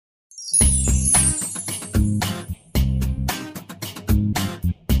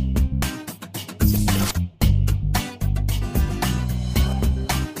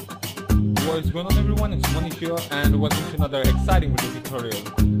going on, everyone? It's Manish here and welcome to another exciting video tutorial.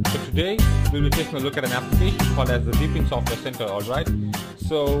 So today we'll be taking a look at an application called as the Deepin Software Center, alright?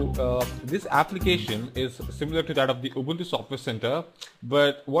 So this application is similar to that of the Ubuntu Software Center,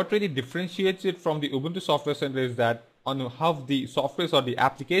 but what really differentiates it from the Ubuntu Software Center is that on how the softwares or the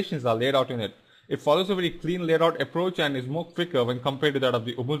applications are laid out in it. It follows a very clean layout approach and is more quicker when compared to that of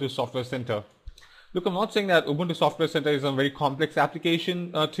the Ubuntu Software Center. Look, I'm not saying that Ubuntu Software Center is a very complex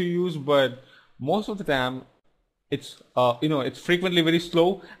application to use, but most of the time it's it's frequently very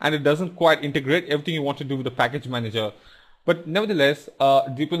slow and it doesn't quite integrate everything you want to do with the package manager. But nevertheless,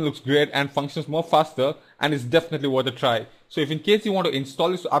 Deepin looks great and functions more faster and is definitely worth a try. So if in case you want to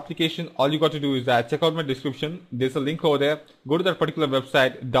install this application, all you got to do is that check out my description. There's a link over there. Go to that particular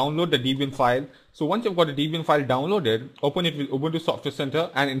website, download the Deepin file. So once you've got the Deepin file downloaded, open it with Ubuntu Software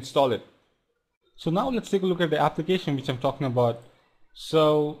Center and install it. So now let's take a look at the application which I'm talking about.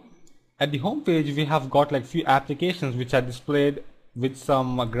 So at the home page, we have got like few applications which are displayed with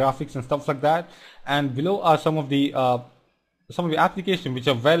some graphics and stuff like that. And below are some of the applications which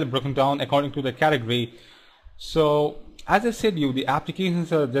are well broken down according to the category. So as I said the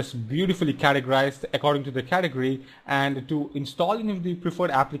applications are just beautifully categorized according to the category, and to install any of the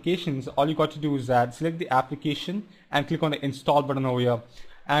preferred applications, all you got to do is that select the application and click on the install button over here.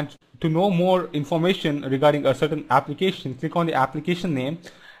 And to know more information regarding a certain application, click on the application name,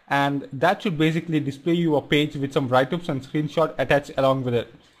 and that should basically display you a page with some write-ups and screenshot attached along with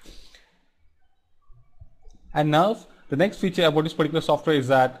it. And now the next feature about this particular software is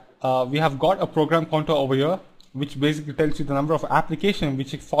that we have got a program counter over here, which basically tells you the number of applications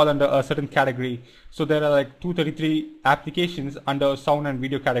which fall under a certain category. So there are like 233 applications under sound and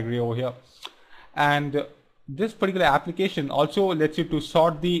video category over here. And this particular application also lets you to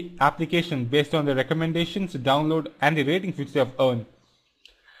sort the application based on the recommendations, download, and the ratings which they have earned.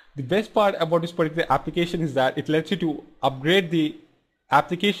 The best part about this particular application is that it lets you to upgrade the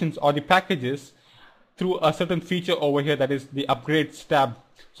applications or the packages through a certain feature over here, that is the Upgrades tab.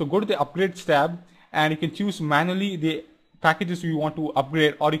 So go to the Upgrades tab and you can choose manually the packages you want to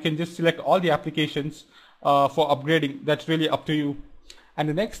upgrade, or you can just select all the applications for upgrading. That's really up to you. And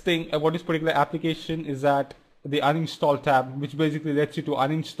the next thing about this particular application is that the Uninstall tab, which basically lets you to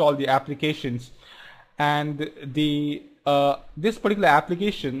uninstall the applications. And the this particular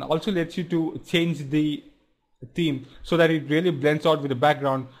application also lets you to change the theme so that it really blends out with the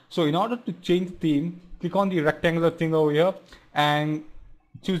background. So in order to change the theme, click on the rectangular thing over here and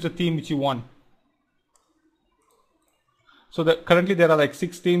choose the theme which you want. So currently there are like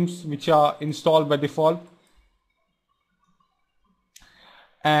 6 themes which are installed by default.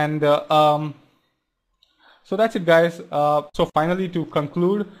 And so that's it, guys. So finally, to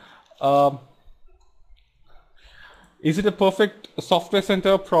conclude, is it a perfect software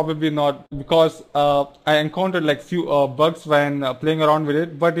center? Probably not, because I encountered like few bugs when playing around with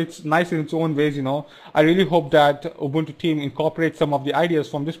it, but it's nice in its own ways, I really hope that Ubuntu team incorporates some of the ideas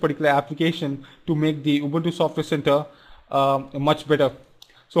from this particular application to make the Ubuntu Software Center much better.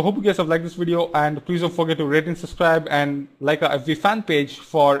 So hope you guys have liked this video, and please don't forget to rate and subscribe and like our FB fan page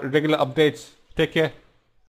for regular updates. Take care.